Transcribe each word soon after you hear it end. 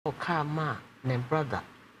ko car ma ne brother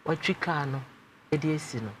watwi car no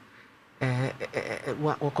ediesi no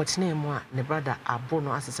wakotene mu a ne brother abo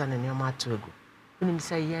no asesa ne nyoma atogu unim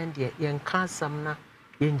say yen de yen ka sam na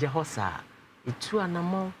yen je hosa etu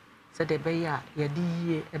anamo se de be ya ye de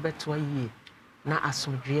yie ebeto yie na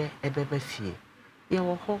asomdwe ebebe fie ye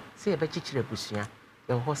wo ho se ebe chichire busua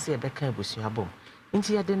ye wo ho se ebe kan busua bom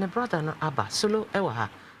nti ye de ne brother no aba solo ewa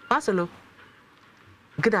ha solo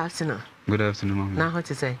good afternoon mom na ho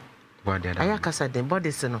to say body aya kasa den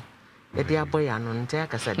body se no e de aboy anu nti aya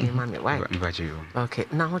kasa den ma me why okay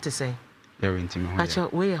na ho to say ye wenti me ho acho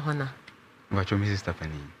we ye ho na bacho mi sister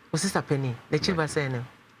Penny o sister Penny le chiba say no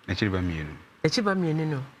na chiriba mienu e chiba mienu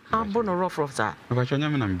no abo no rough sa bacho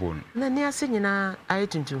nyame na mbo no na ni ase nyina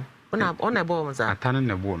ayetuntu ona ebo mo sa atane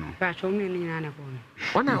na bo no bacho mienu nyina na bo no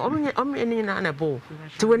ona omienu nyina na bo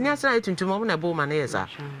ti woni ase ayetuntu mo na bo ma na yesa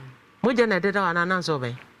mo je na deda wana na nso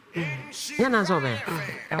be ya na nso be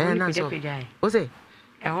na nso o se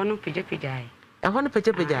no peje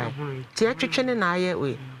ti atwetwe ne na aye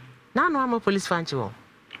we na no ama police fanchi wo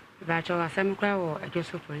bacho asem kwa wo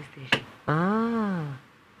ajoso police station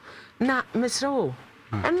na mesro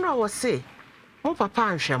enro wo se mo papa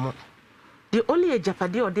anhwe mo the only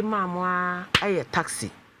japade odi maamo a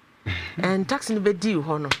taxi and taxi no be di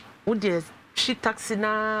ho no wo de shi taxi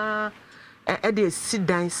na e de sit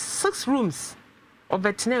down 6 rooms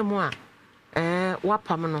obetena mu a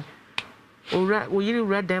wapam no wo yiri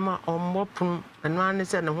red dem ommopun eno ane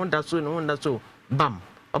se ne ho da so bam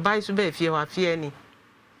obai so be fie wa fie ni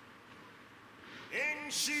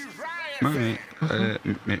mami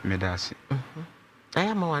me dasi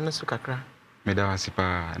aya ma wana su kakra me dasi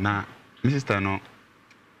pa na mi sister no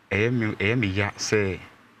me ya se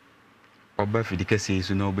oba fidike se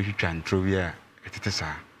su na obehwitwa ntro wi a etete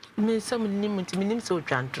sa me sam nim so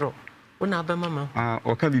twantro una ba mama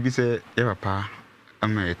o ka bibi se ye papa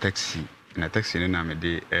ama taxi na taxi ne na me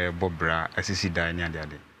de Obra asisi dan ni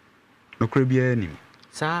ade no kura bia nim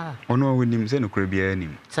sa ono wonim se no kura bia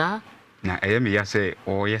nim sa na me ya se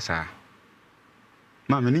o yesa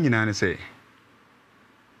ma me ni nyina ne se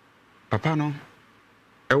papa no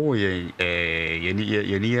ewo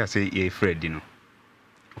yeni ya se ye Fred no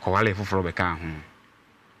ko wale foforo be ka ho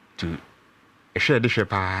tu ehwe de hwe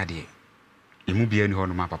pa de emu bia ni ho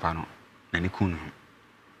no ma papa no na ni kun ho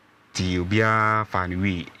ti obia fa ni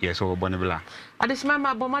wi ye so bo ne bla adesima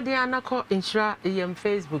ma boma de anako insura em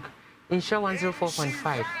Facebook insura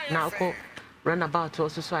 104.5 na ko runabout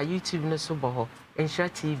also so YouTube no so bo ho insura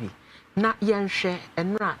TV na yenhwe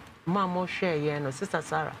enra mama hwe ye no sister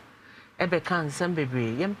Sarah ebe kan nsem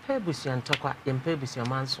bebre yempa busuan ntokwa yempa busuan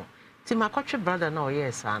manso ti makotwe brother na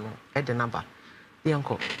oyes ano e de number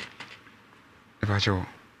yenko ebacho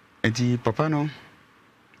enti papa no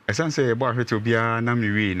esanse ye bo ahwete obia na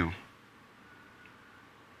mwi no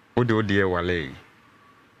ode e wale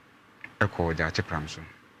eko ja chepram so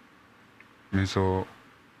menso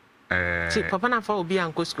ti papa na fa obia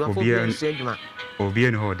nko school afọ obia nsu adwuma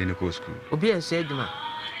obia no ho de ne ko school obia nsu adwuma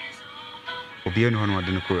obia no ho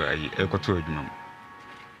de ne ko ayi ekoto adwuma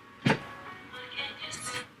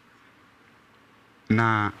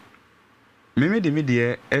na meme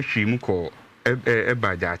de ehwi mu ko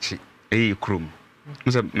bajachi eyi krom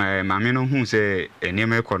musa maame no hu se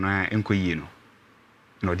enema ekọ no enkoyie no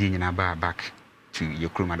no di nyina ba back to ye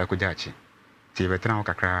krom adako jachi ti betra o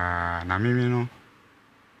kakra na meme no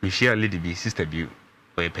mi share lady bi sister bi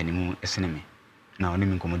o epanimu eseneme na oni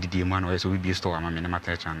mi komodidi mu na o so bi store ama me na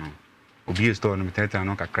matacha no obi store no metacha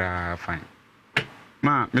no kakra fine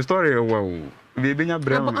ma mi story wo be benya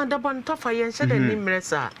brem andabon tofa yen se de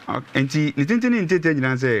nimresa enti ni tintini ntete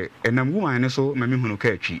nyina se enam woman ne so ma me hunu ka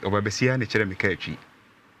atwi obabesia ne kire me ka atwi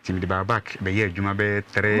ti mi de ba back be ye adwuma be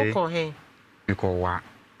 3 mo ko he mi ko wa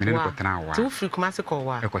me ne ko tena wa tu free kuma se ko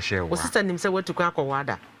wa e ko share wa o sister nim se watu kwa ko wa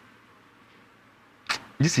da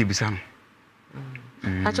jisi bisam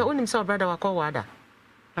acha unim se brother wa ko wa da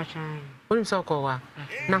acha unim se ko wa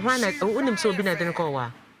na hwana unim se obi na de ko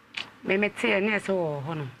wa me mete ne se wo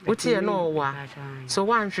ho no utie no wa so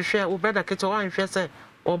wan hwehwe o brother keto wan hwehwe se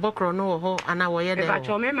obokro no wo ho ana wo ye de ba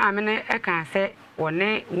cho me maame ne e kan se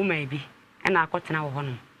wone woman bi na akotena wo ho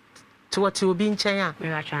no to what obi nchen a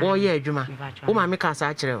wo ye adwuma wo maame ka sa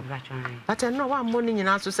akire o but no wa mo ni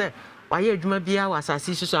nyina so se wa ye adwuma bia wa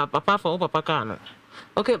asasi so papa fa wo papa ka no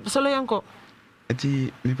okay solo yanko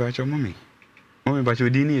ati mi ba cho mommy ba cho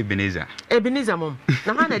di ni Ebenezer mom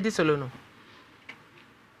na ha na di solo no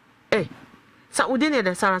sa udine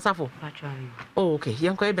de Sarah Safo oh okay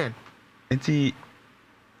yanko eben enti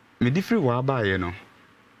me di free wa ba ye no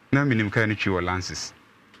na minim ka ni twi lances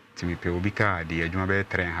ti mi pe obi ka de adwuma be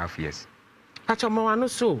 3.5 years acho mo anu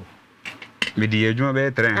so Me the adwuma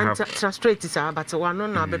be 3.5 straight is but one no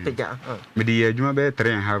na be pega. Me the adwuma be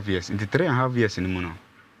 3.5 years. Into 3.5 years ni mu no.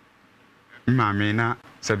 Maame na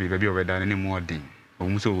sabi baby obeda ne mu odin.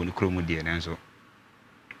 Omu so woni kromu die na nso.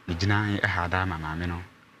 Me gina e hada maame no.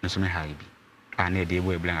 Nso me ha bi. Pa na de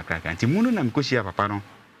ebo eblan akra kan. Ti mu no na me koshia papa no.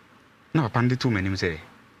 Na papa ndi to manim say.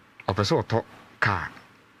 Opeso oto car.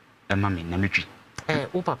 E mama na metwi.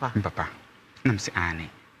 O papa. Papa. Na me say ane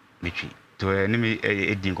metwi. To ni me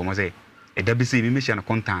edin komo say e da bi say me mehia na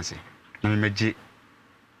contancy. Na me megye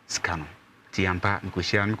ska no. Ti ampa me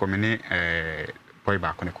koshia me komene boy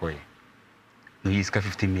ba ko ne koye. No is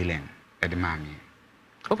 50 million at the mommy.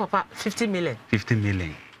 Oh, papa, 50 million. 50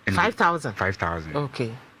 million. 5,000. 5,000.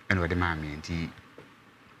 Okay. And what the mommy and he.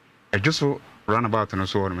 I just so run about and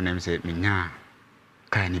so on. My name is Minya.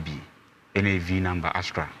 Can it be? NAV number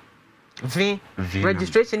Astra. V.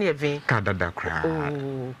 Registration here, V. Kadada cry.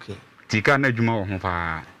 Oh, okay. Tika na juma ho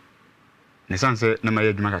pa. Ne sanse na ma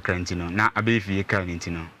yadwuma kakra ntino na abefi ka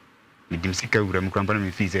ntino. Me dim sika wura mu krampa na me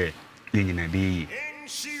fi se nyina bi.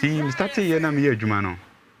 See, me started here na me adwuma no.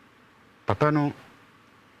 Papa no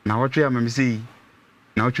na watwe am me say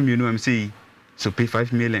na watwe me no am say so pay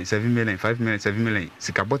 5 million, 7 million, 5 million, 7 million.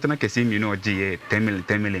 Sika botana kese me no oje 10 million,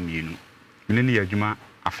 10 million me no. Me ne adwuma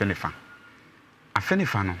afenefa.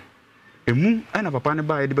 Afenefa no. Emu ana papa ne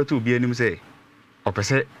ba e de beto obi anim say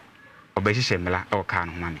opese obehihye mela e o ka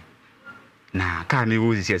no mame. Na ka ne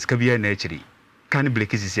wo sisi sika bia na akiri. Ka ne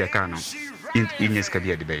bleki sisi aka no. Inyes ka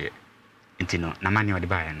bia de beye. Intino na mani odi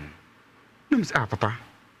baa no nums papa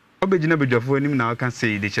obegina bedwafo anim na aka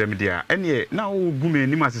sei de kire me dia ene na wo gume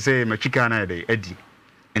anim asese matwika na ede adi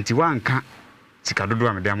nti wanka sika dodo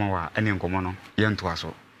a me de amawa ene nkomo no ye nto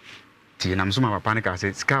aso ti na msoma papa ne ka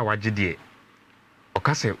se sika wagye de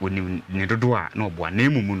okase oni ne dodo a na oboa na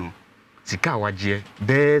emumu no sika wagye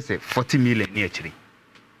be se 40 million ne akiri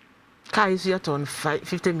ka is your ton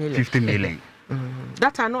 50 million 50 million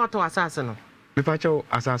that I know to assassin no me pacho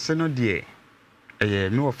asase no de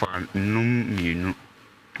me wofa num mienu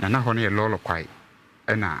na ho no ye lolo kwai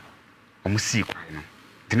na omusi kwai no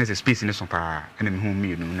tinese space ne so pa na me hu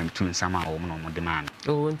mienu na metu nsama a wo no mo de man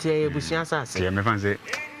oh nti e busuan asase ye me fanze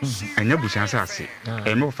anya busuan asase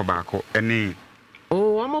me wofa baako ene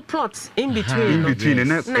oh am plot in between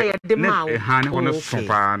na ye de ma wo ha ne ho no so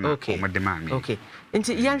pa na mo de man me okay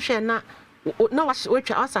nti yan hwe na na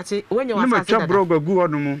watwa asate wenye wasase na blog gu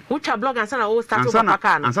hono mu watwa blog ansa na o start papa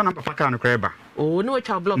kan ansa na papa kan kreba oh no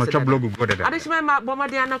watwa blog watwa blog gu dada adishima ma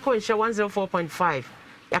bomade ana ko nhye 104.5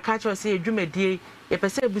 ya ka cho se edwumadie ye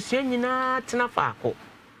pese busua nyina tena faako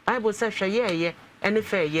bible say hwe ye ene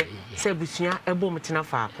fa ye se busua ebom tena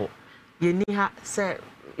faako ye ni ha se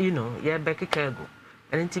ye bekeka ego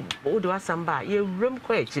enti o do asamba ye wrem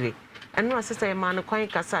ko akire eno asesa ye man kwan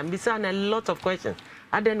kasa mbisa na a lot of questions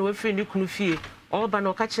aden we free ni kunu fie Obra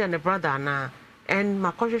no ka kire ne brother na en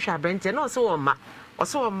makohwehwe abrante na oso ma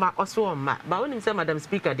ba onim say madam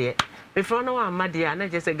speaker de me fro no wa ma de na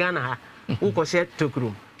je se Ghana ha wo ko she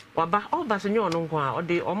tokrum oba Obra so nyo no nko a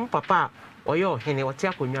ode om papa oye ohene wote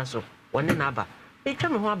akonwa so woni na aba etwa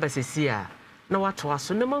me ho abasesi a na wato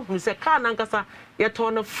aso na mahunu se ka na nkasa ye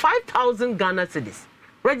to no 5,000 Ghana cedis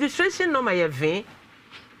registration number ye vin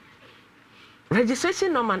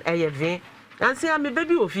registration number ye vin ansi a me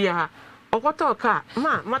baby ofia ha okoto ka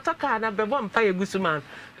mataka na bebo mpa ye gusu man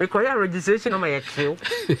require registration number ye kill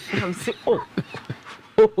am say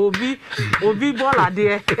obi bola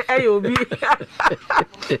de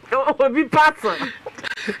obi partner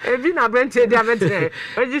ebi na brente de abetre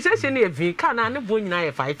registration ye vi ka na ne bo nyina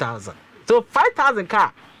ye 5,000 so 5,000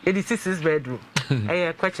 ka e di 6 bedroom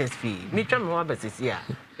questions fee me twa me ho abasisi a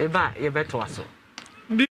e ba ye beto aso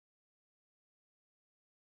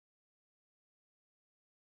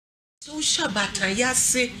so shabata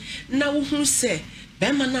yase na wo hu se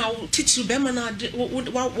be ma na titiri be ma na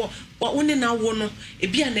wa woni na wo no e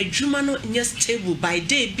bia na adwuma no nya stable by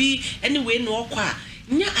day bi anyway no okwa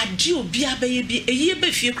nya ade obi abaye bi eye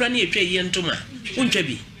be fie kra na etwa eye ntoma wontwa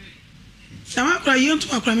bi sama kra eye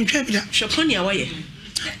ntoma kra me twa bi da hweponi a waye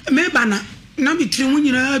me ba na bitiri mu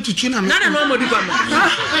nyina tutu na me na modu kwa mo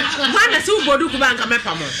ha na se ubodu ku banka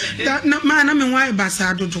mepa mo na ma na me nwa ba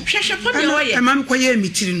sa dodo hweponi a waye e ma me koye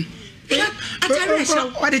mitiri no atare sha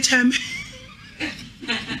what the time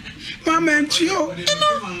mama ntio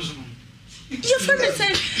you friend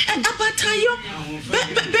say abatayo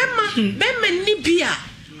be ni bia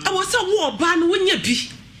awo se wo oba no wonya bi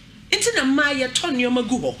enti na ma ye to nioma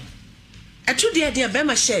gu ho etu de be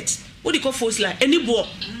ma shirt wo di ko force la eni bo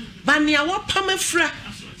ba ne awo pamafra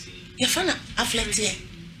ye fana afflicted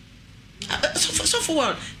so for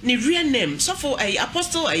what ni real name so for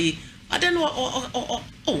apostle don't know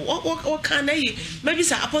what can I maybe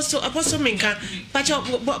say apostle minka but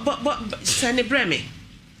send a breme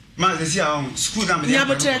ma se school na me ya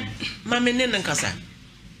bote ma me ne nkasa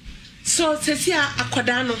so sesia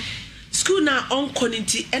akoda no school na on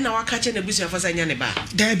koniti e na waka che na busu afasa nya ne ba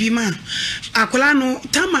da bi ma akola no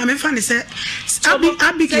tama me fa ne se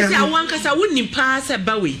abi ke sesia wankasa wonim pa se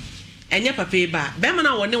bawe enye papa ba be ma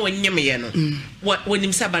na wone wonyem ye no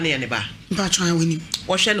wonim sa ba ne ne ba ba cho an wonim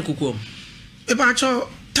wo hwe ne kukuom e ba cho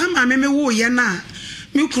tama me wo ye na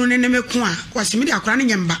me kunu ne me ko a wase me de akola ne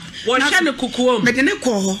nyemba wo hwe ne kukuom me de ne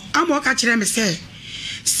ko ho amo ka kire me se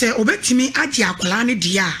obetimi agi akola ne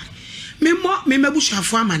dia me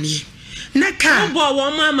mabusuafo amane na ka bo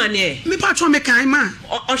wo ma amane me pa cho me kan ma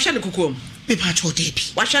o hwe ne kukuom me pa cho de bi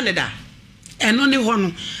wo hwe ne da eno ne ho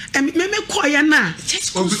no me ko ye na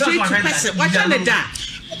just go straight to person wo hwe ne da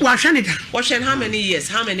What how many years?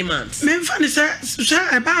 How many months? Men fan say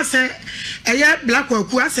about say black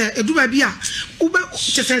waku say eduba bia ube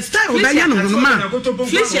say style oba ya no ma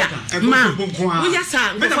Felicia ma we ya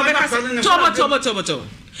san tobo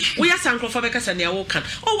we ya san krofo beka sa ne wo kan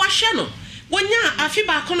o wa hwe no wonya afi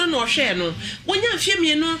ba kono no hwe no wonya afie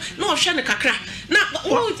mie no na o hwe ne kakra na no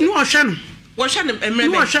o hwe no wo hwe ne emre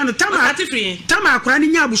no o hwe no tama akora ne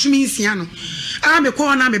nya abusumi nsia no a me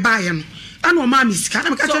ko na me ba ye no ano ma misika na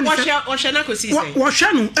me ka tell me so wo hwe na ko si say wo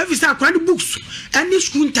hwe no every say akora ne books any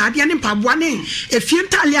school ntade ne mpaboa ne efie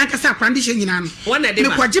ntale anka say akora ne hye nyina no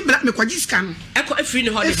me kwaji sika no eko efiri ne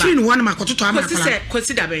ho de ba efiri ne ho na makototo ama akora ko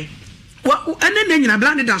si da ben wo ene ne nyina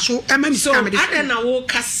bla ne da so ema misika me de so ade na wo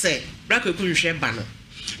ka se brako ku nhwe ba no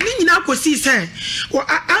ni nyina ko si say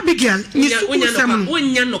Abigail ni su usam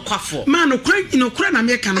wonya no kwafo ma no kura na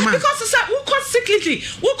me kan ma because say wo ko secretly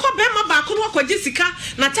wo ko be ma ba ko no kwaji sika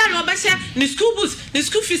na time obese ni school books ni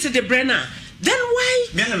school fees de brenna then why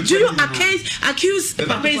do you accuse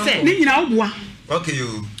papa say ni nyina oboa okay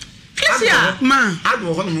you Felicia ma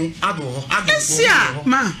ado ho Felicia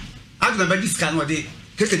ma ado na ba diska no de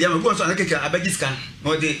keke dia ma go so na keke abagiska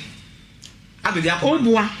no de ado dia ko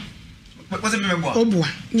oboa what's it me boa oboa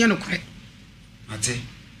nya no kure ate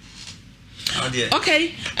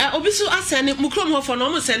okay obisu asene mukrom ho for no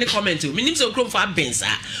mo send comment o minim se okrom for abensa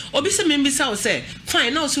obise membisa o say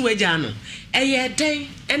fine na o su waja no eye den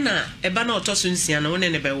e na e ba na otoso nsia na wona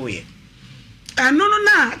ne be wo ye no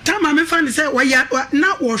na tama me fan say wa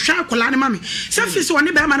na wo hwa akola ne mame se fi so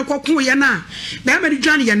ne be ma ne kokko ye na be ma de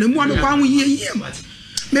dwane ye na mu no kwa ho ye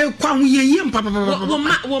me kwa ho ye papa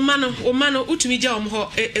wo ma no utumi ja om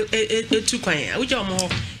ho etu kwan wo ja om ho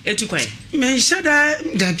etu kwan me shada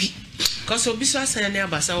dabi cause obiso asanya ne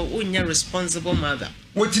abasa wo nya responsible mother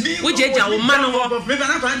wotimi wo jeja wo ma no ho me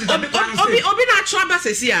na kwa obi na tro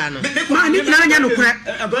abasa si ya no ma ni nyina nya no kure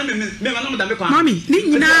me ma no da me kwa mami ni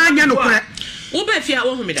nyina nya no kure wo ba fia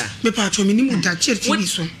wo humida me pa cho me ni mu da church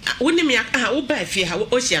so wo ni me wo ba fia ha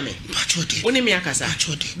wo hia me pa cho de wo ni me akasa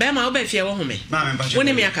ba ma wo ba fia wo hume wo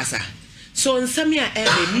ni me akasa so nsami a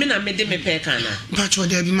ebe me na me de me pe kana pa cho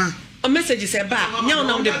de bi ma a message say ba nya wo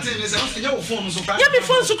na wo de nya wo phone so kra nya me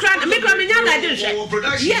phone so kra me kra me nya da de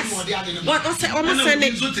hwe yes what o say o mo send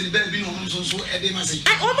it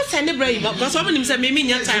I almost send it brave because o mo nim say me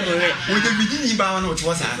nya time re wo de bidini ba wa na o ti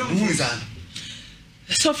wasa hu sa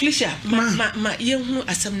so Felicia ma ye hu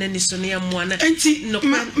asam na ni so na mo na enti no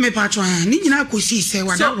me pa cho ni nyina ko si se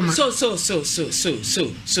wa da roma so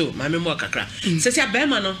ma me mo kakra se se ba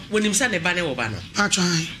ma no wonim sa ne ba ne wo ba no pa cho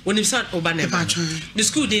wonim sa wo ba ne ba the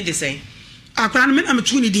school din the same akra no me na me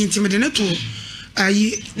tu ni din ti me de ne to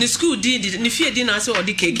ayi ni school din ni fie din na se o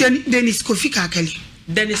di keke Dennis Kofi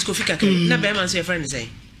Kakali na ba ma so your friend say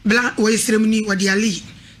bla wo ceremony wa di Ali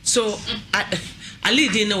so Ali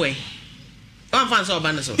din no way one fan so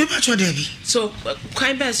ba no so me pa cho de bi so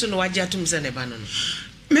kwan ba so no waje atum se ne ba no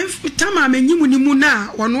me tama me nyimu ni mu na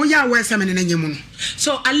wono ya wa se me ne nyimu no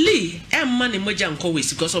so Ali emma ne moja nko we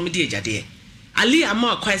because o me di ejade Ali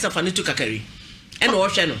ama kwan sa fa ne tu kakari e no wo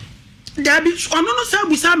hwe no dabi ono no sa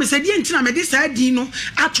busa me se die ntina me de sa di no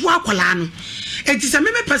ato akola no enti se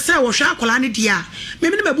me pese wo hwe akola ne dia me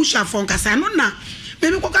ne babusha fo nkasa no na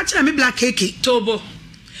me koka kira me black cake tobo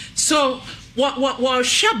so what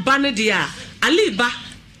shaba ne dia Ali ba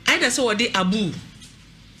aida so wodi Abu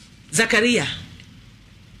Zakaria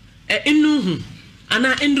Inuhu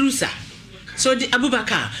ana Indrusa so di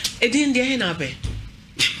Abubakar edin dia he na be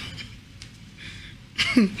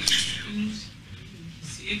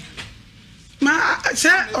ma se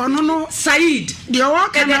ono no Said dia wa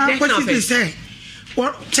kana ko say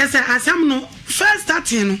what chese asam no first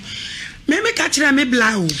starting no me ka kira me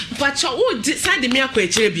bla o but wo side me akwa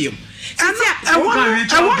kire biom I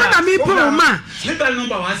want me po ma.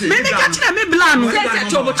 Me catch na me blano.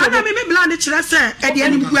 Ana me blano chira say e de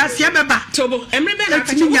anim guase beba. Tobo emre be na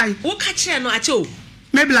kache wo catch no ache o.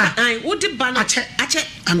 Me bla. Ai wo de ba no ache.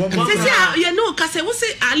 Sisi you know ka say wo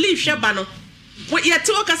say Ali hwe ba no. Wo ye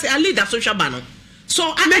te wo ka say Ali da so hwe ba no.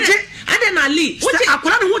 So ade na Ali wo te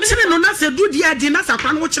akora no wo kire no na say du dia di na sa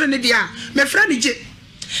akora no wo kire ne dia. Me fra ni je.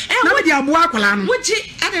 Na me di abo akora no. Wo je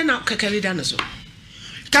ade na kakali da no so.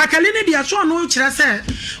 Kakali ne dia so no kire say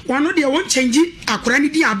wono de won change akora ne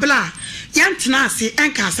dia bla. Yantena ase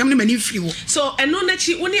enka asem ne mani firi wo. So eno na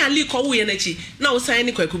chi woni Ali ko wo ye na chi na wo san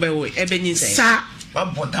ne kwaku ba wo e be nyin sai. Sa wa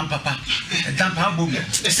botam papa. Dampa bogu.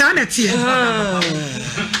 Sa na tie.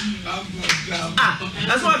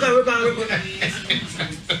 That's what I will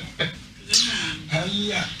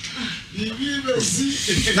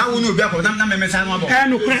now we know be akọ na me say no abo.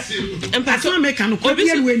 No kra. Empacho make no ko bi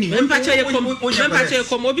elu ani. Empacho ye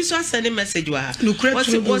kom obi so send message wa.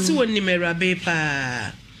 What's won ni merabe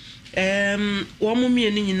pa. One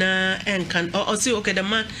woman nyina enkan or say okay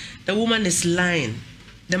the woman is lying.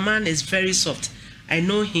 The man is very soft. I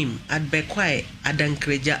know him at Bekwai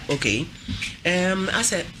Adankreja. Okay. I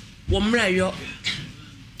said Womra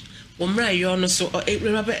yo no so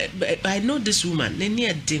I know this woman. Neni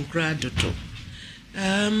adinkra doto.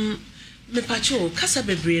 Me pacho kasa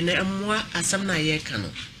bebre na amwa asam na ye ka no.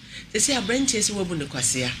 They say a branch is wo bu ne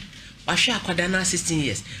kwase a. Wa hwe akwada na 16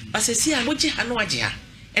 years. But say see a woji ha no waje ha.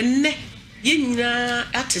 Enne ye nyina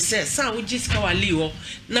ate se sa woji ska wali wo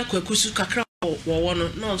na kwakusu kakra wo no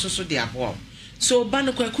na onso so de abo. So ba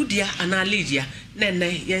no kwaku dia ana leadia na enne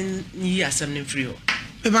yen yi asam ne free ho.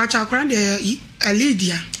 Me ba cha kran de a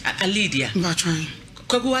leadia. A leadia. Ba try.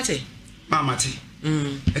 Kwaku wate? Mama ti.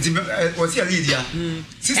 Eti was here leadia.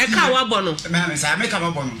 E ka wa bo no. Me say make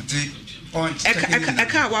am bo no. Ti on. E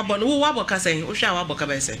ka wa bo no. Wo wa bo ka sen. Wo hwa wa bo ka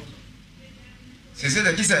ba sen. Se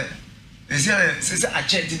the kise se a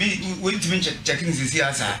check to be we to checking this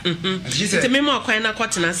here sir. It's me more kwan na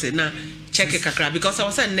kwatena se na check kakra because I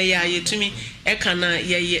was saying na ya ye to me e ka na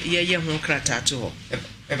ye ho krata to ho.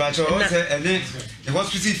 E ba cho say and the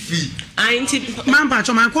hospital fee. Ain't Man ba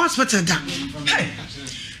cho man hospital da. Hey.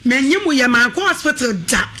 Me nyimu ye man hospital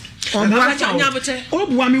da.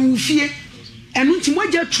 Obua me wo fie. Enu nti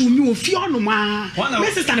moja tu mi wo fie ono ma.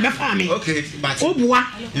 Me sister na be fa me. Okay, but Obua.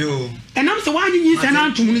 Yo. Enam se wa nyi se na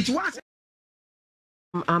antum ni ti wa.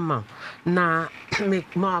 Ama na me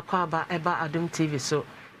ma akwa eba Adum TV so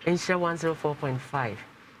Insure 104.5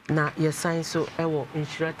 na ye sign so ewo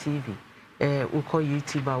Insure TV we call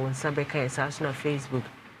YouTube on Sabeka yes na Facebook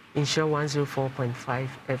Insure 104.5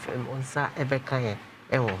 FM on sa ebeka ye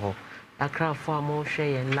ewo ho akra for mo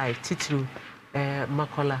share live titulu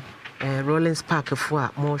Makola Rollins Park fo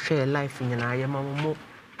a mo share live nyina ye mamu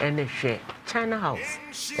ene hwe China House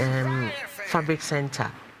Fabric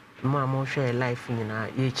Center mo share life nyina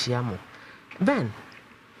ye chia mo Ben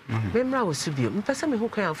memra wo subio mpesa me hu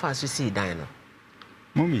kan afa so si dan no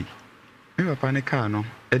Mommy me papa ne car no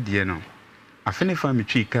edie no afene fa me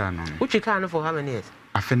twi car no uchi car no for how many years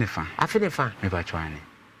afene fa me ba chwane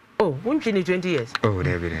oh unchi ni 20 years oh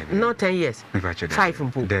David not 10 years me ba chwane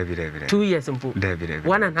 5 mpo David 2 years mpo David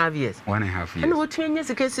 1.5 years 1.5 years and what 10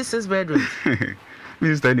 years ke 6 bedrooms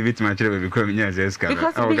we study with my children because me nya zeska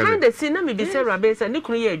because behind the scene na me be say rabe say ne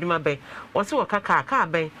kunu ye adwuma ben wo se wo ka car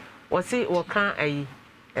ben wo se wo ka ayi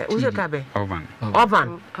wo se ka ben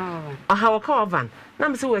ovan aha wo ka ovan na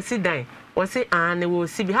me se wo si dan wo se ne wo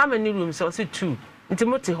si bi how many rooms wo se 2 nti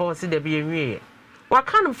moti ho se da bi enwie wa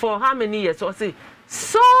kan for how many years wo se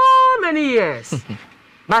so many years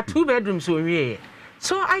but 2 bedrooms wo enwie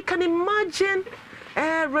so I can imagine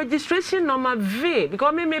registration number V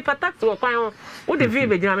because me tax wo kwan wo de V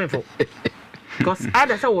be jina me for because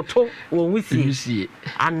either say wo to wo wisi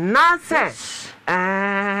and now say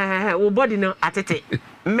wo body no atete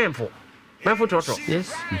memfo toto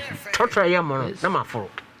yes toto ya mo na maforo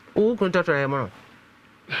wo kun toto ya mo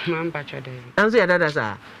man pa cho de anzo ya dada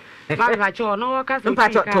sa ba pa cho no wo ka so pa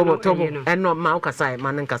cho tobo eno ma wo kasa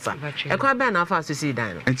ma nan kasa e kwa be na afa so si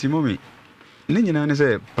dan no enti mommy ne nyina ne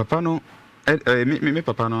say papa no me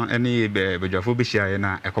papa no ene bedwafo be hia ye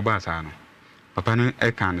na ekoba asa no papa no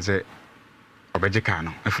e kan se obeje kan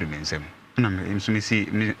no afiri me nsem na me so me si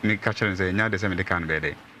me ka chere se nya de se me de kan be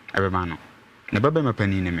de ebe ma no na baba me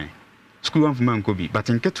pani ne me school wan fuma nko bi but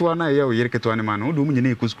nketo na ye o yere keto ne ma no do mu nyina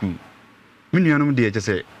e school me nuanom de ye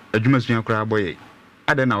se adwuma sua kra boye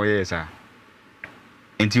ade na wo ye sa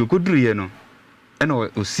enti okoduru ye no ena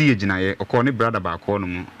o si egina ye okọ ne brother ba akọ no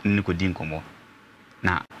mu ne kodi nkomo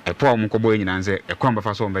na epo mu kobo nyina nse ekwan ba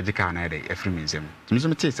fa so mbeji ka na ede efiri nsem tumi so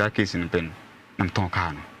mete sa case no pen na mton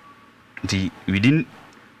ka no nti within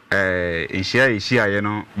Inshia, you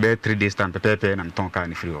know, be 3 days time, pepe, and I'm tonka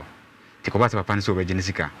and free. Take over papa and so over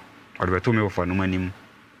Genesika, or the 2 for no money,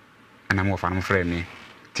 and I'm more fan friend me.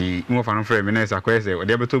 Ti more fan friend, and as I question, or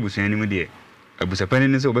the other 2 bus any day. A bus a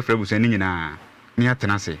penny is over Frebus and Nina, near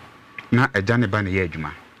Tenase, not a Johnny Banny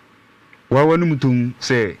Yajuma. While one mutum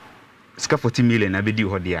say, sca 40 million, I be due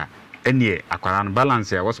Hodia, and ye, a Koran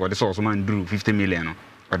balance was what the source man drew 50 million,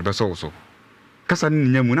 or the best also.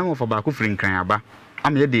 Casan Yamuna for Baku Fring Crayaba.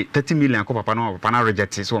 I'm yet 30 million copper pana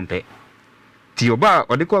rejected so pay. Tioba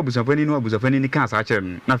or the cobus of any nobles of any cans,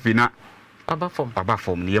 nothing Baba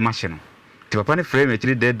form near machine. Tipapani frame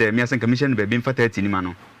actually dead the Mias and commission baby for 30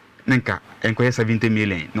 mano. Nenka, enquire 70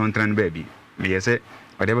 million, non trend baby. May I say,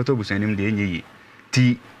 whatever to send him the ye.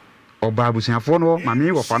 T or Babus and Fono, Mammy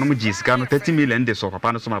or Panamuji, can 30 million de so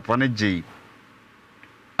upon some upon a J.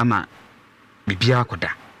 Ama Bibiacoda.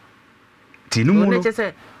 Tinu.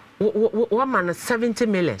 70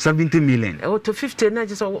 million. 70 million. Oh, to 50, not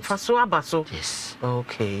just for so abaso. Yes.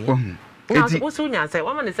 Okay. What's soon I say?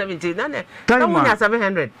 1 70, none. Time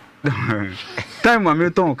 700. Time when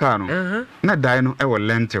you don't can. Not dino, I will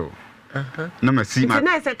lentil. Number C. My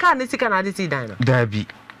nice, I can't see Canada see dino. Dabby.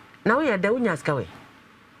 Now we are doing us away.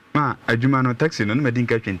 Ma, a Jumano taxi, no making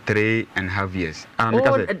catching 3.5 years.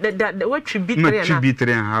 The what should be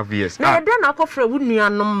 3.5 years. Now, then I'll offer a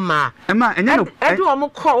wooden ma. Emma, and I do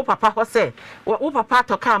almost call Papa say, what Papa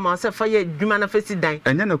to come and say for your Jumana face dine.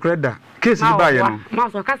 And then no credit. Case in the buy,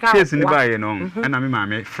 case in the buy, and I'm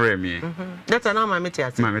mammy, frame me. That's an arm, my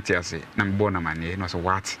Metias, I'm born a man, no so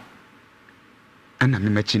what. And I'm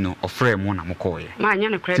Machino or frame one, I'm calling. My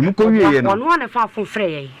credit, one far from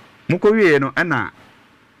Frey. Mukoye, Anna.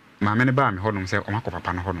 My many bam hold himself on Papa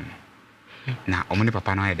Honum. Now, only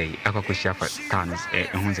Papa no day, I could share for cans and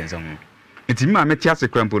Hunsen's own. It's in my Metias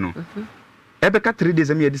Crampono. Ebeka 3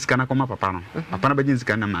 days a mere discana come up Papa. Papa begins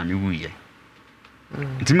can mammy wee.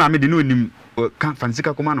 It's mammy the new can't fancy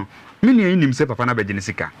Comano. Many in himself Papa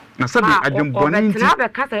Begenesica. Now, suddenly I don't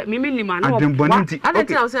bonnet. Mimi, man, I don't bonnet. I don't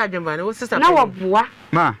tell Sergeant Van, what's sister? No, what?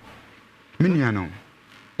 Ma, Miniano.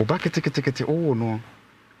 O bucket ticket, oh no.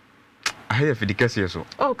 I have the case so.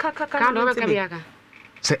 Oh, Kaka.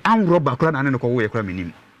 Say, I'm Robert Cran and go away from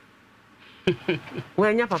him.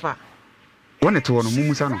 When your papa? One to one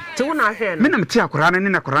Mumusano. 2 not here. Minam Tiakuran and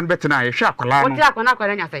in a Koran better I shall call out.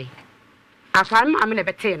 I say. I found I'm in a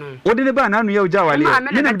betano. What did the ban on your Jawa?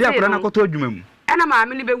 Minam Diakuran told you. And I'm a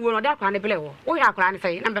million will not on the below. We are crying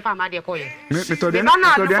say, number 5, my dear Coy. Mr.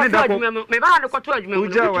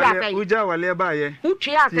 Ujawa lay who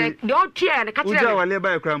cheers, don't cheer and catch Ujawa lay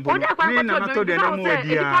by a cramp. What I told you, no,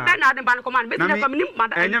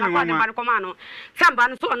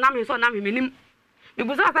 somebody so numbing so numbing. It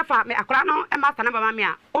was not a farm, a crano, and master number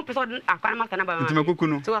mamma. One person, a crime master number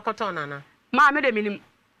to a cotton. Mamma, the minimum.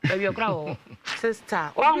 Your crow,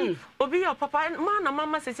 sister. Oh, be your papa and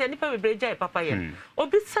mamma says, any baby, papa. Or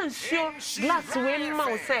be sensual, glass wind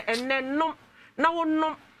mouse, and then no,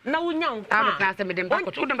 young. I'm class and then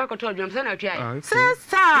back to them back to your son.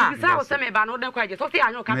 Sister, I was semi ban, no quite. So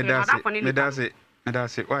I know coming does it.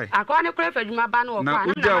 Why? I can't crave for my ban or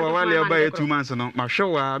Ujawa by 2 months. My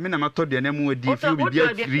show, I mean, I'm told the name would be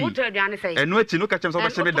free. And what you look at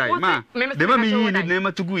yourself, ma, the mommy needed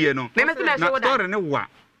name to go, you know. What?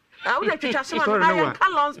 I would like to tell someone a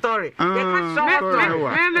long story. What's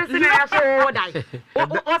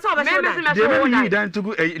all the done to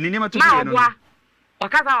go in name to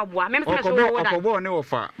go no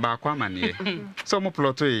far by Quamani. Some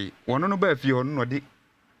plot one on a few no dick.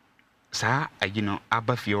 Sir, I know,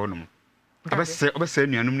 Abba Fionum. I was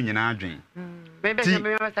saying, you're in our dream. Maybe a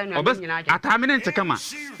time in Tacama.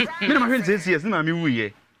 Minimum says, yes, no,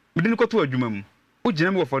 we didn't go to a jumum. O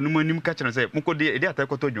general for no money catch and say, Muko de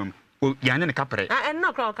Atacotodium, O Yan and Capre. And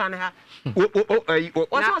no crowd can have.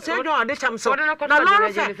 What's your door? The chum so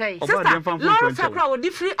Laura say, Laura crowd,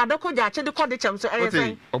 different Adoko Jachet, the cottage chum so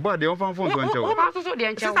anything. About the open phone to enter.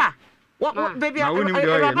 What baby? I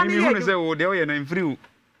wouldn't say, oh, they are in free.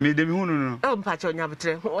 Made them who oh, patch on your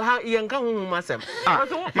how young come myself.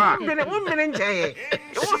 1 minute, Jay.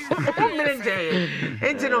 1 minute, Jay.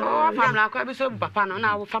 Ain't you know, I'm like, I was so papa,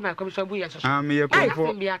 now from my commission. I'm a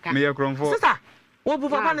crom for. Sister, what would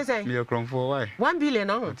papa say? Me a crom for why? 1 billion,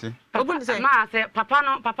 no. I wouldn't say, Ma, say, papa,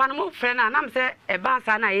 no friend, and I'm say, a bass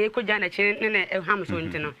and I could join a chain in a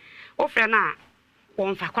hamster. Oh, friend,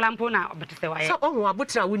 on Facolampona, but say, why? Oh, a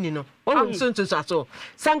butcher, wouldn't know. Oh, soon to so.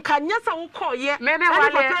 San Canyasa will call ye. Maybe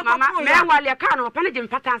while your canoe, penagin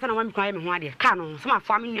patterns and 1 crime, why your canoe, some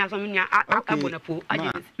farming as a minia, I want to pull. I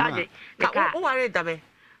worry, Dabby.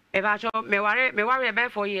 If I show me worry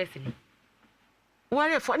about 4 years.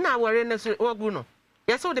 Worry for now, worry in the Waguno.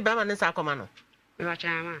 Yes, so the Bama and Sacomano. Me ba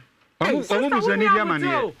chama. Busani bia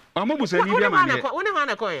mane. Omo busani bia mane. One man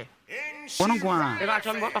a coy. Ono kwa. Me ba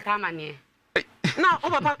chama papa mane. Now,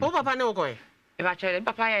 Papa no coy. Me ba chama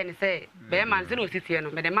papa ya ni say be man se no sitie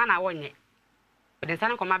no me de man na wonye. Me de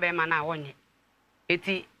san koma be man na wonye.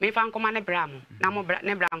 Eti me fa nkoma ne bra mo na mo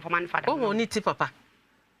ne bra mfoma ne fada. Oh, ni ti papa.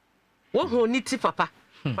 Wo ni ti papa.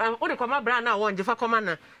 O de koma bra na wonje fa koma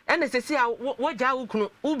na. Ene sesi a wo ja wo kunu,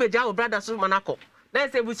 wo beja wo brother so manako. Na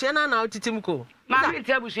se busua na otitim ko. Ma me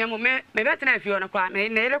ti abusua mo me be tena afio no kwa me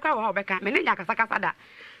ne rekwa wo beka me ne nya kasa da.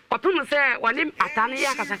 Opum se woni atane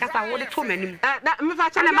ya kasa wo de to manim. Na me fa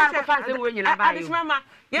cha na ma ko fa se wo nyina ba yo. Adismama,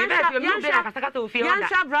 yan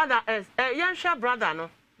sha brother yan sha brother no.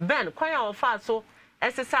 Ben kwaya wo fa so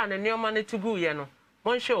esesa na neoma na tugu ye no.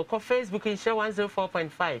 Mon show ko Facebook in share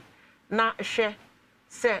 104.5. Na hwe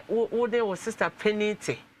se wo de wo sister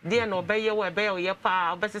Penity. De na obeye wo ebe ye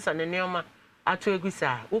pa obesesa na neoma ato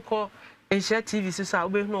egusa. Uko Asia TV so sa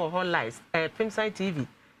obehu no ho live. Pimside TV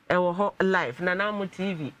wo ho live. Nanamu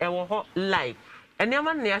TV wo ho live.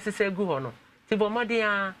 Neoma na asesa egu ho no. Tibo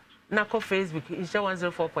modia na ko Facebook in share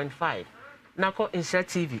 104.5. Na ko Asia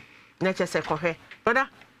TV. Na chese ko hwe. Brother,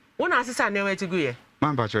 wona asesa na we tugu ye.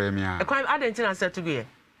 Man pa cho emia. E kwa adentina asesa tugu ye.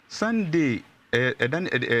 Sunday dan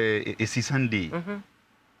esi Sunday.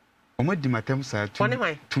 Omo di matem sa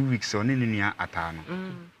 2 weeks on ni nua ata no.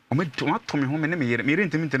 Omo to me ho me ne me yere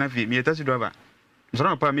ntimi ntena fi me yeta si do aba.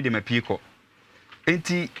 Msoro pa me de mapie ko.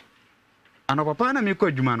 Enti ana papa na me ko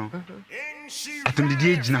adwuma no. Atum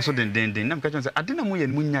di ejina so den na me ka chon say adena mo ye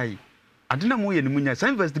ni munyai. Adena mo ye ni munyai. Sa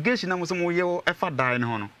investigation na mo so mo ye o efa dai ne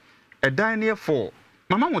ho no. E dai ne 4.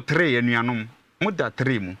 Mama mo 3 ye nuanom. Mo da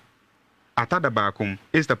 3 mu. Ata da baakum,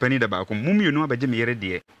 Easter penny da baakum. Mu mienu abaje me yere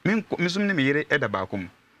de. Me sum ne me yere e da baakum.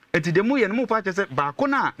 Eti de mu ye no mo pa che se baako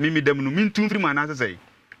na me dam no mintu mfiri ma na se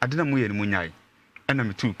adena mu ye no munyai. Ana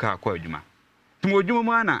me tu ka kwa adwuma. Tumo adwuma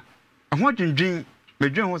mu ana. Ho dwendwen, me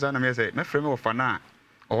dwen ho za na me se me frɛ me wo fa na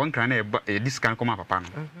ɔwɔ nkra na e diskan kɔma papa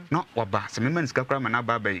no. No waba se me man sika kra ma na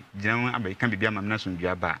ba ba gina abai kan bibia ma me na so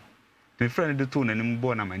ndua ba. Me frɛ ne de to na nim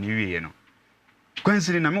bo na ma ne wie no.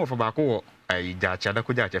 Kwansiri na me wo fa baako wo jacha da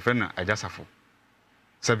ko jacha frɛ na ajasafo.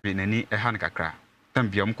 Sabi nani e han kakra.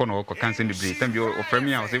 Tambia mko no ko kanse ni bre tambia o frɛ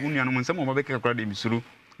me a o se unua no nsɛm o ma be kakra de misuru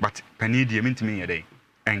but pani die mentimi yɛ dai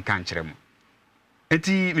enka nkyerɛ mo.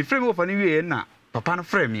 Eti me frɛ me wo fa ne wie na papa no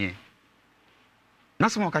frɛ me. Na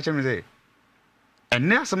so mo ka kyerɛ me sɛ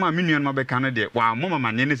enne asɛm me nua no ma be kan de wa mo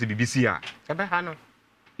mama ne ne se bibisi a Ebe ha no.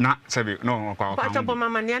 na sabi no kwa Pa cha bo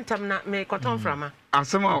mama ne ntam na me koton frama.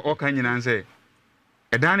 Asɛm a o kan nyina sɛ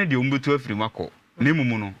ɛdan ne de o mbetu afiri makɔ ne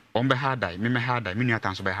mumu no o mbe ha dai me ha dai me nua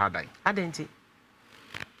tan so be ha dai Adenti.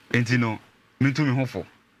 Enti no mintu mi hofo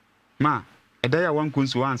ma ɛdai a wanko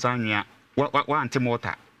nsu ansa anwea wa ante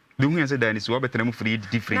mota de hu yɛsɛ dai ne so wabɛtena mu free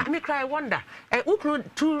different Na me cry wonder. Ukru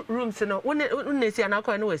 2 rooms no wone si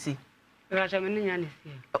anakɔ no wasi. Me ba chama ne nya ne si.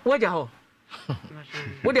 Woja ho.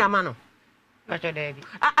 Wo de ama no. Ba cha da bi.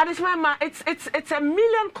 Adismama, it's a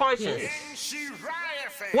million questions.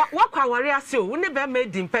 What kwawari ase o, wone be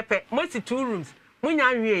made in pepe, mo si 2 rooms.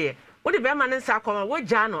 Munya anwie. Wo de be ma ne nsa akoma, wo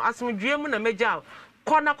gya no, asomdwe mu na megya.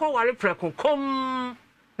 Kona ko ware preko kom.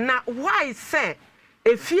 Na why say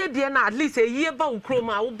efie de na at least eyie ba ukrom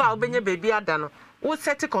a wo ba obenya baby ada no. Wo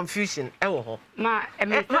set confusion e wo ho. Ma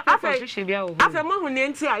me confusion bia wo. Afa mo hu ne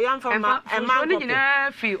nti a yamfa ma e ma go. Oni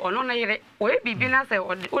nyina fi ono na yere. O e bibi na se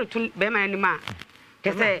o tun be ma ni ma.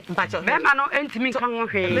 Ke se be ma no entimi kan ho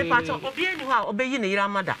hwe. Me pacho obi ani ho a obeyi ne yira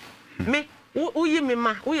amada. Me wo yi me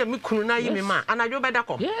ma, wo ye me kunu na yi me ma. Anadwo be da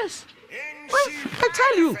kom. Yes. I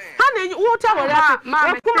tell you, honey, you tell me that.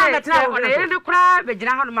 Ma kuma betra o le de kura be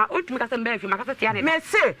gina ho ma o tumi ka se mba fi ma ka se tia ne. Me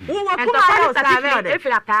say, wo wa kuma o sa be e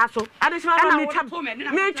fi ata so. Adesima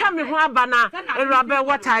me twa me ho aba na Ewurabe,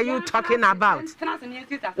 what are you talking about?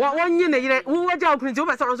 Won yi ne yire, wo waja okunti wo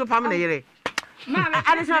be so so pam ne yire.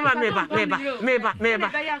 Adesima meba.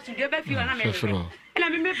 Be ya su de be fi na me. Ela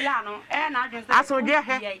me bla no, na adwen se. Asodwe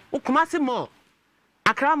he, wo kuma se mo.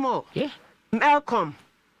 Akra mo. Yeah. Welcome.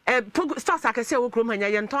 Stars akese wo krom hanya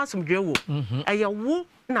ye nton asomdwe wo eye wo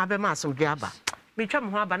na be ma asomdwe aba me twa me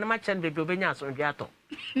ho aba na ma chen bebe obenya asomdwe ato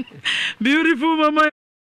Beautiful mama.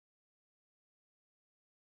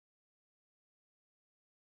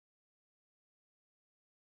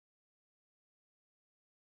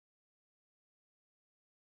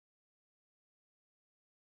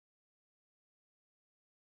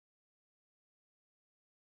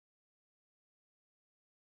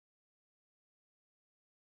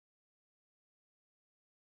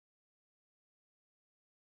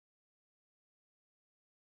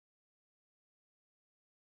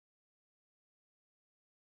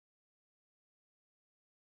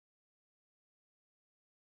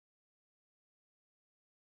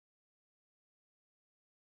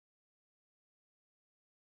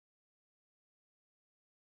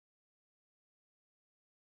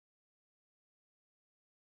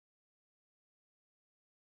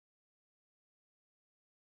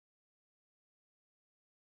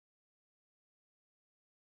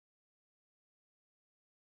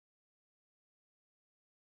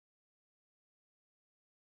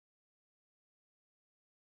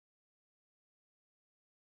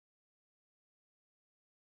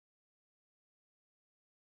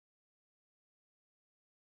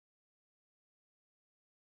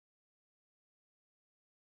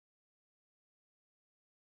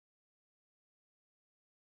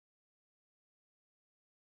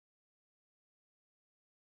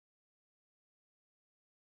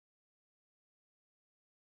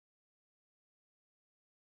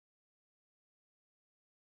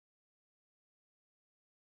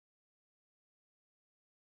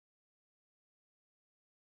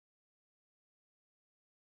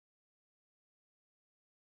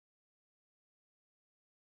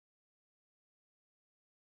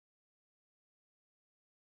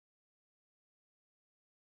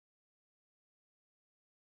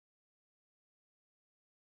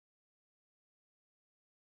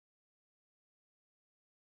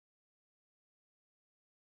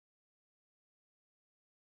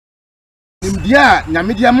 Nimdia,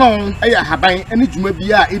 Namidia Mon, Aya Habai, any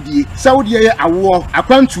Jumabia, Edi, Saudi Awo,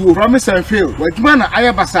 Aquantu, Promise and Phil, where Jumana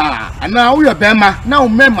Ayabasa, and now we are Bema, now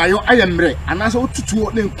Memayo Ayamre, and as old to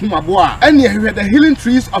Kumabua, and you had the healing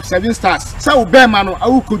trees of 7 stars. So Bemano,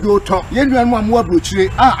 Aukudo talk, Yenduan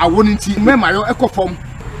Muabuchi, I wouldn't see Memayo Echo Form.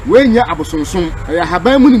 When ya abosonson ya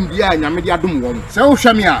habamunim dia nyamedia dum won se wo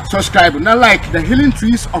hwamia subscribe na like the healing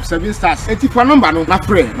trees of 7 stars etifa number no na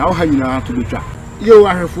pray na wo ha nyina to betwa yo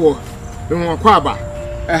ahwefo won kwa aba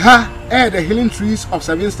the healing trees of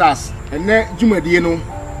 7 stars ene dwumadie no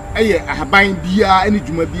ahaban bia ene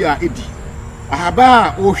dwuma bia edi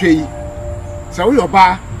ahaba wo hwei se wo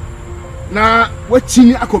yoba na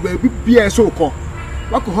watini akoba bia so ko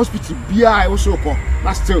wako hospital bia wo so ko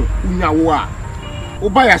na still unya wo a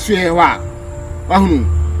Oba ya so yewa wahunu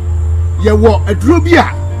ye wo aduro bi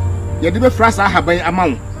a ye de be frasa haban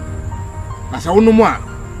amawo asa wono mu a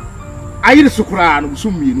ayire sukura no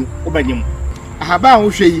summienu obanyem ahaba wo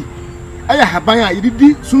hwei aya haban a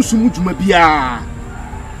yididi sunsumu djuma bia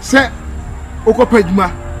se okopa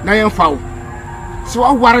djuma na yemfawo se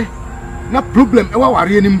waware na problem e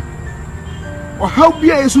waware anim o haw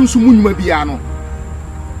bia yesunsumu djuma bia no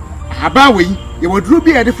ahaba we ye waduro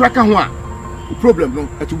bia de fraka ho a problem no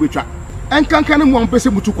atubetwa enkankan no mo mpese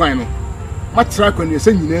mutu kwan no matra kwan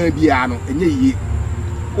yesa nyina bia no enye yiye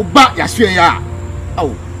oba yasue ya aw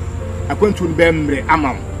akwantu no bemre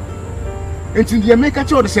amam enti de make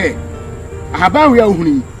cha say ahaba we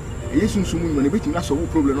ahuni yesu nsumu no betim na so wo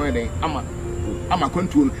problem no eden ama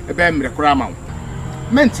kwantu no bemre kora amam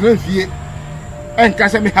mentina fie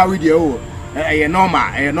enkasa me hawe de o eye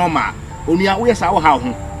normal onua wo yesa wo ha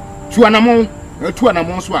ho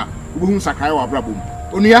tuanamon so a Ubu sakai wa brabum.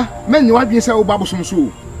 Onuya, men you wadwe se oba bosom so.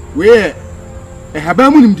 We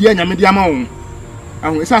habamu nim dia nyame dia ma wo.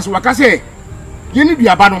 Ahun esase waka se ye ni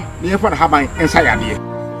duaba no na ye fa haban ensa yade.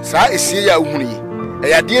 Sa esie ya uhunu yi.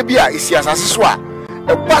 Eyade bi a esi asase so a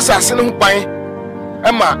ebo asase ne ho ban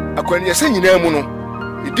ema akwani ye se nyina mu no.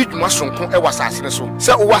 Edi dwuma sonko e wasase ne so.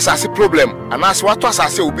 Se o wasase problem anase wato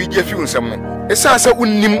asase obi gye fi unsem no. Esase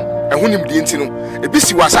unnim ehunim die ntino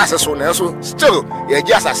ebisi wasase so na so still ye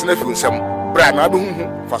gi asase na fi nsem bra na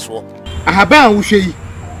abehuhu faso ahaba wo hwei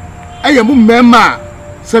aye mu mmema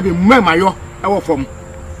sebe mmema yo e wo fom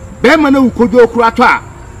be ma na ukodo okura to a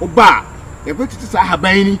oba e betiti sa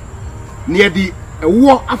ahaban ni na ye di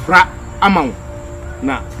ewo afra amawo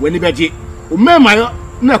na wani beje o mmema yo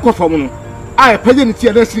na ekofom no a e page ni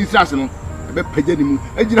tie na siri no e be page ni mu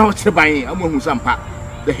agina ho kire ban amahu sampa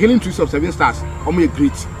the healing trees of 7 stars omo ye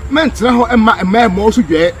great mentra ho emma mo so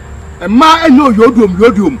dwe emma enyo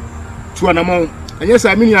yodum tuanamon enye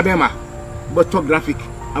sa mini abema photographic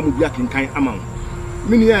amubia kinkan amon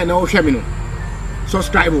mini ya na wo hwe me no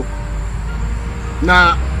subscribe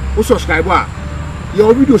na wo subscribe a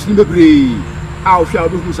your videos ni bebre a wo hwe a wo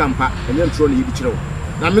hu sampa enye ntro na yibi kirewo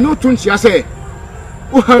na me no to ntia se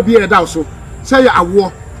wo ha bi e da so se ya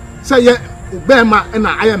awo se ye obema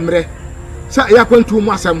na ayemre se ya kwantu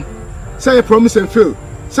mu asem se ya promise and fail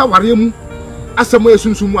sa ware mu asem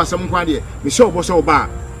esunsun mu asem kwa de me se obo se oba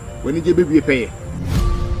wani je bebie peye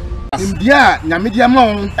Nimdia nyamedia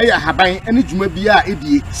mon aya haban ene djuma bia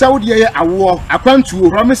edie Saudi ye awo akwantu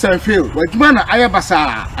promise and fail wadjuma na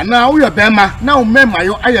ayabasa ana wo yobema na wo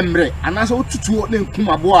memayo ayemre ana so tutuo ne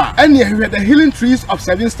nkumabo a ene ehwe the healing trees of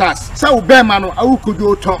 7 stars sa wo bema no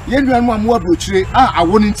awukodo to yenduan mu amu abrochire a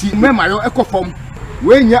awo nti memayo ekofom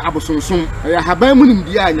wenya abosonson ya haban mu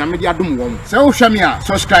nimdia nyamedia dum won se wo hwamia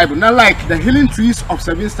subscribe na like the healing trees of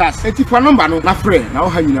 7 stars etifa number no na frɛ na wo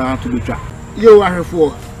ha nyina to betwa yo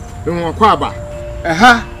ahwefo won kwa aba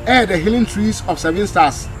the healing trees of 7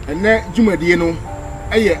 stars ene dwumadie no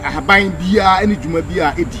ahaban bia ene dwuma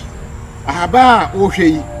bia edi ahaba wo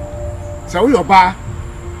hwei se wo yoba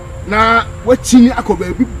na watini akoba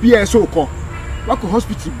bia so ko wako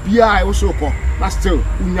hospital bia wo so ko na still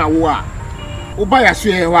unya wo a oba ya so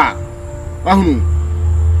ye wa wahunu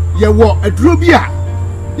ye wo aduro bi a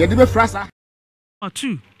ye de be frasa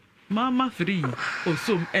 2 Mama 3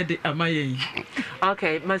 osom ede amayen.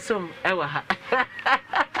 Okay, masom ewa ha.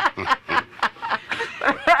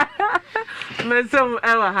 Masom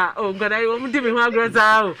ewa ha. Oh God, I want to be my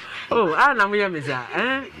grandson. Oh, I know me meza.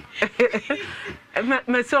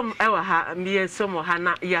 Masom ewa ha. Me somo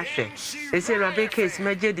hana yashe. They say Rabbi case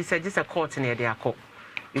meje this just a court near their court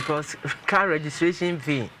because car registration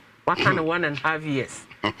fee. What kind of 1.5 years?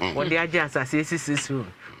 What they are just as soon.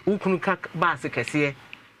 Who can cut baskets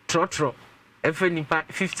Trotro, nipa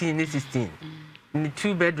 15 and 16. In the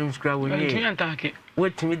 2 bedrooms, grow with me.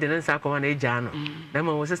 What to me the answer on a jano. Then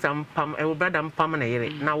was some pum, I will brother pum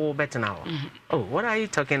and now better now. Oh, what are you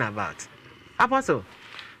talking about? Apostle.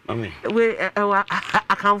 we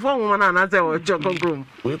akanfo woman na say o chokogrom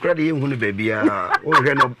we kra de hu no baby a o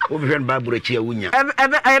hwe no Bible chi awunya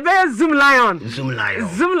ebe Zoom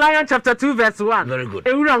Lion chapter 2 verse 1 very good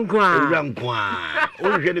ewura nko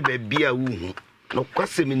o hwe no baby a wu no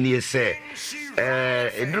kwasem ni ese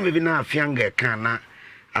edrum bi na afianga kan na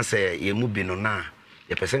ase ye mu bi no na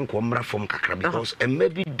ye person ko mra from kakra because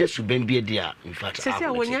maybe desu ben bi dia in fact say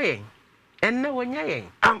wonya yen enne wonya yen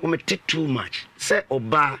am too much say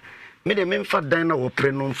oba me de memfa dan na wo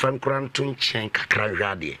pre no mfa nkran to nchen kakra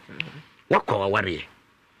hwade wakwa waware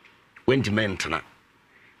wentiment na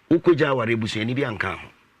ukoja ware busu ni bi anka ho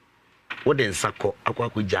wo de nsakọ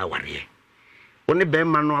akwa ware woni be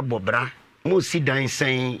ma no abobra mo si dan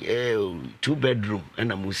sen 2 bedroom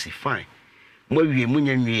na mo si fine mo wie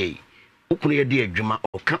munya nwie ukunu ye de adwuma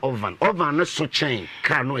oka oven na so chen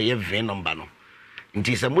car no ye v number no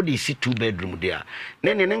nti se mo de si 2 bedroom there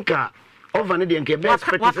ne nka oven de nke best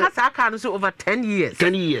practice wakasa car no so over 10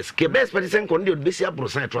 years ke best practice nko de be si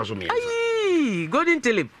abrosan to aso me ai golden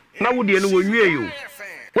tulip na wo de no wo nwie yo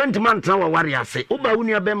went man tan wa ware ase uba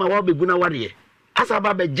wunu abema wa begu na ware asa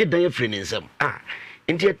ba be gidan afri ne nsam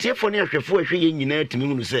nti etiefo ne ahwefo ahwe ye nyina timi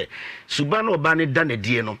hunu se suba na oba ne da na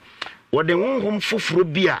die no wode honhom foforo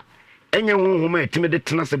bi a enye honhom a etime de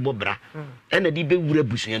tena se bobra ena di be wura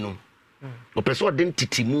busua no opeso de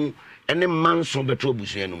ntitimu ene manso beto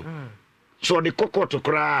busua no so de kokoto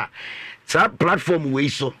kra sa platform we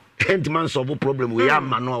so ent man solve problem we am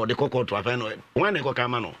no de kokoto afa no wan e koka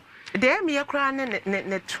ma no there me yakra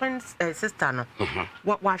ne twins sister no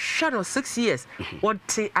wa shano 6 years what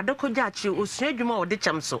adokoja achi osua adwuma o de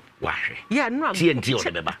cham so wa hwe yeah no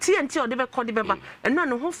TNT o de beba eno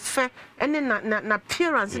no ho fe ene na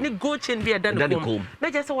appearance ni go chain bi eda no kom na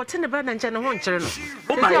je say what ne ba na nche ne ho nkyere no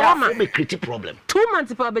o ba ya o be create problem 2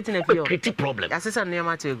 months pa beti na fio create problem asesa no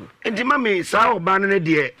yama tegu enti mami sa oba ne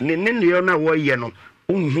de ne ne na wo ye no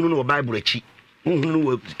unhunu no Bible achi unhunu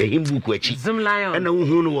wo ehimbuku achi Zoom Lion na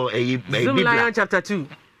unhunu wo Zoom Lion chapter 2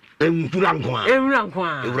 ewura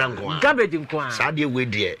nko garbage nko sa de we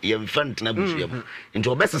de ye mfant na busu yam nti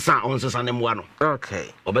obesesa onsesa ne moa no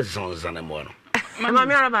okay obesesa onsesa ne moa no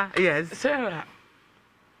mama araba yes Sarah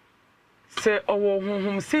se owo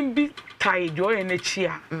honhom sembi tai de oye na chi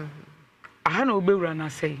a aha na obewura na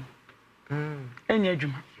sei enya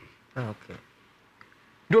adwuma okay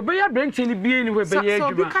do be ya brenti ni bie ni we be ya adwuma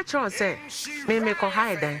so be catch us say me ko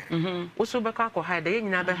hide wo so be ko hide ye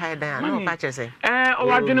nyina be hide na o catch say o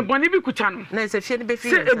wadwene bone bi kucha no na se fie ni be fie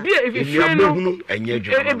se e fie no enya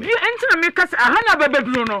adwuma e bie entina me kasa aha na be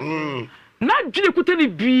beduro no na dwene kuta ni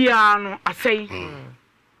bia no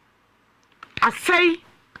asai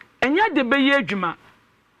enya de be ya adwuma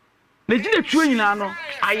na gine tuo nyina no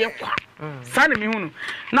aye kwa sana mi hunu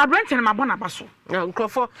na brenti na mabona baso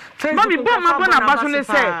nkrofo mami bo mabona baso ne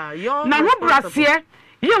se na ho brase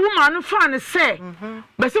ye woman no fa ne se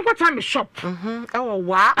besi kwata me shop ewo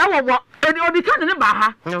wa odi kan ne ba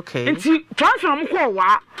ha okay nti transfer mo ko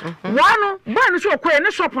wa no ba ne so ko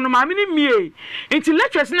ne shop no ma me ni mie nti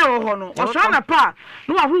lectures na wo ho no o so na pa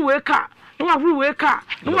no wa huru we ka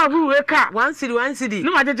one city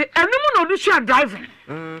no ma jeje enum no do share driving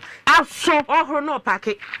aso ohro no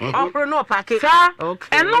parke sa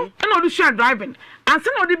eno do share driving and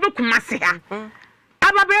say no dey be kumase ha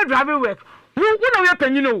aba be driving work wo na we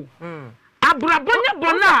panyin o abrabonya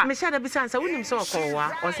bona me share da bisansa wonim so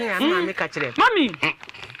okowa o se ya ma me ka kire mami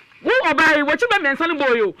wo obai wo chi be mensa no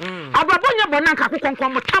boyo abrabonya bona nka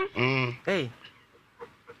kokon motam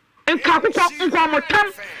nka kokon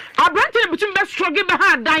motam abrante bitum be struggle be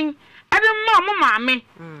ha dan ade ma maame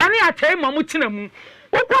ane atai ma mu tina mu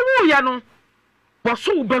wokwa wo ya no wo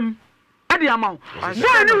so bam ade ama wo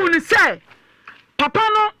ne hu ni se papa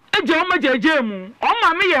no eje o majeje mu o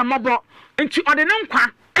maame ye mobo nti ode ne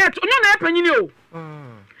nkwa onyo na epanyini o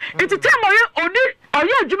nti tema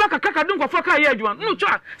oye adwuma kakaka de nkofo ka ye adwuma no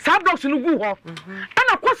twa sa box no gu ho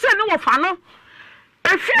ana kwose ne wo fa no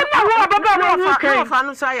efie na wo baba wo fa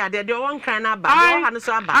no so ya de won kan na ba wo ha no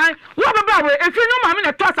so aba wo baba we efie no maame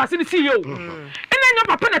na toss asini si yo ina nyo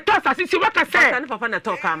papa na toss asini si waka se na papa na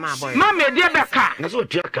talk ama boy mama e de beka na so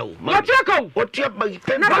tiaka wo otia ba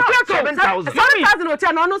 7,000 7,000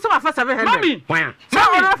 otia no so fa 700 mami so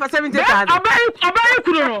no fa 70,000 obai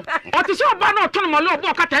kuro no oti so oba na otono mole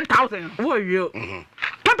obo ka 10,000 wo yo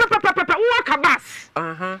papa wo ka bas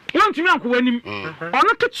won tumi anko wanim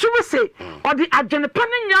ono kechuwe se odi agene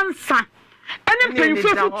pane nyansa ene penfo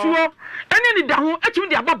futuo ene ni da ho atumi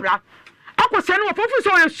de abobra akose ne wofofu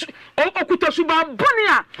so okuta suba boni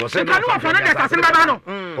a ka ne wofa na de kase baba no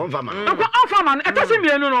onfama no etase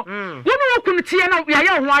mienu no wonu wokun tie na ya ye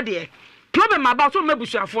ho ade problem about so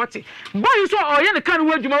mebusu 40 boy so o ye ne kan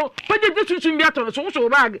wo adwuma page di sunsun bi ato so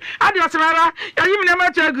bag ade asara yim na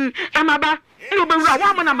ma chagu amaba e obewura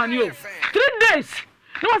wa mo na mani o 3 days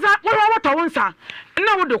no was what to wonsa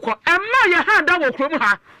na wo de ko emma ye ha da wo krom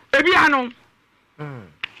ha ebi ano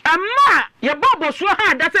emma ye bobo so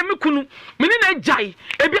ha da se mekunu meni na jai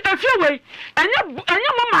ebi afiewe enye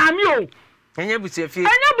mo maami o enye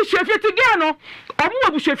busuafie tiga no omo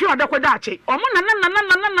abusuafie odakoda ache omo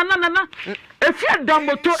na efie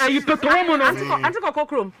damboto eyipeto wo no anti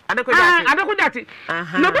kokokrom adekoda ati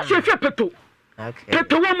na busuafie peto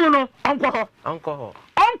peto wo mo no onko ho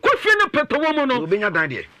onko fie no peto wo mo no obenya dan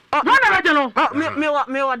de wana raje no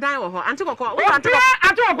me wa dan wo ho anti kokko anti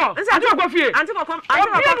kokko fie anti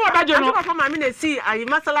kokko ma mi na si ayi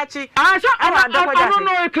masalachi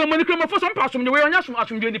no kremo fo so mpasom ne we onya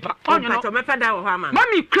asomdwe nipa onyo no me peda wo ho ama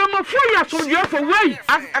mami kremo fo ya asomdwe fo wei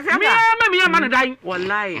me ma na dan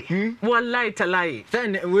wallahi talai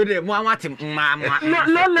sen we de mo amate ma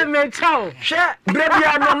no le me chao she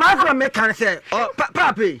brebia no ma so me kan se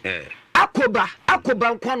papi akoba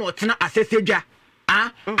nkwa no tena asesedwa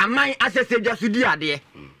amai asesedwa so di ade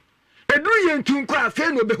edru yentu nkwa afi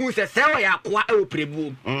no behu se se wa yakoa e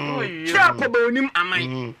oprebu se akoba onim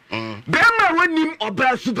amai bema wonim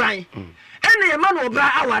oba suban ene ye ma no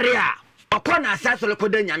oba aware a okona asasole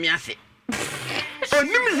koda nyame ase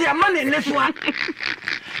onim zi amane ne so a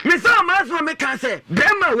me so ma so me kan se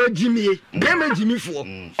bema wajimie bema jimifo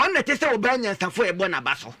on na te se oba nyansafo e bo na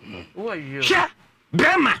baso she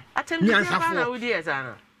bema nyansafo na wudi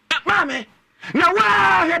ezana mame na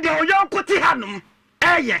wa he de oyo koti hanum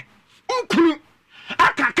eye nkunu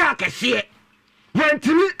akaka akese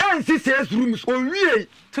wentimi ensi 6 rooms onwie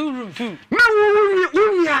 2 rooms me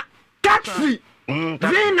wunya taxi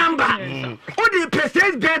v number odi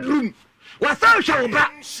prestige bedroom wasa hwa oba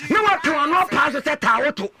na watu ono pa so seta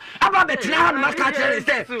woto aba betina ha na ka chere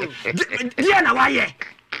se dia na waye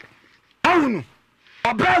awunu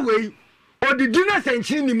oba wei odidi na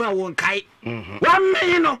senchi ni ma won kai wa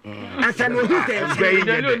me no asa no hu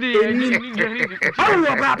senchi awu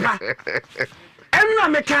papa enna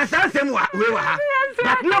me kan sa sem wa we wa ha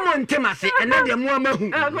but no mo ntemase ene de mo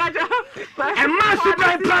amahu emma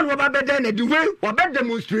super plan wo ba beda na di we wo be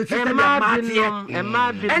demonstrate se de ma tie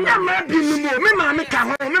emma bi enya ma bi ni mo me ma me ka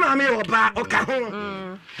ho me ma me wo ba o ka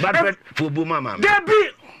ho but for bu mama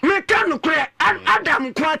debi me ka no kure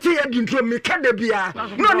adam kwati e dintro me ka da bia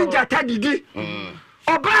no ni jata didi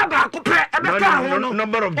oba ba ko pre e be ka ho no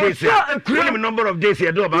number of days number of days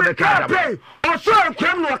e do oba be ka da o so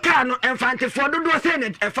kwem no ka no enfante fo dodo se ne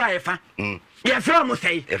efa ye fra mo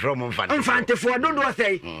sei e from enfante fo dodo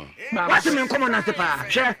sei what me nkomo na se pa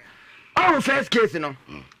hwe oh first case no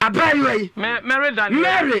abayu yi Mary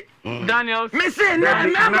Daniels me say na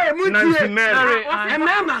mutie Mary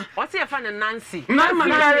mama what you find Nancy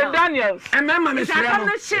Mary Daniels mama me say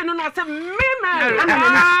no she no say me Mary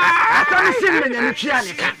ata se me na twia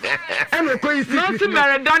ne ka e no ko yi Nancy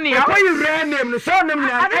Mary Daniels ko yi rare name no so name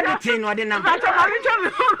na editing no de nam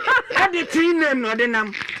editing name no de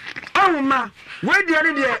nam oh ma where the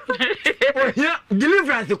other day oh here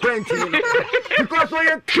deliverance quarantine because we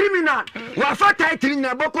are criminal we are for title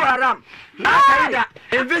na Boko Haram Al-Qaeda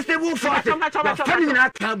invisible force family na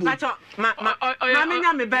tabu mama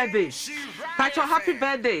nya me birthday pacho happy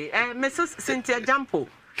birthday Mrs. Cynthia Jampo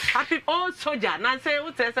happy old soldier na say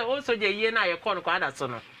o say old soldier ye na ye kon ko ada so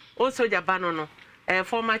no old soldier ba no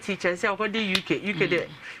former teacher say o dey UK dey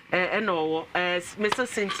no Mrs.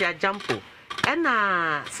 Cynthia Jampo and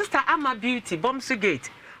sister Ama Beauty Bomsu Gate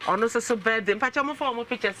on also so birthday mpacha mo for mo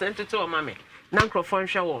picture sent to o mama na microphone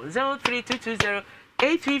show 03220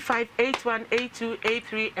 835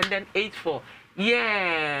 818283 and then 84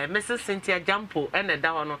 yeah Mrs. Cynthia Jampo and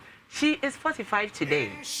that one she is 45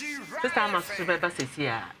 today sister Ama so be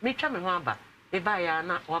basesia me twa me ho aba me ba ya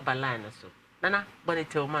na wa ba line so nana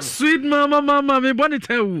bonite o mama sweet mama me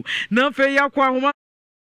bonite wu na fe yakwa ho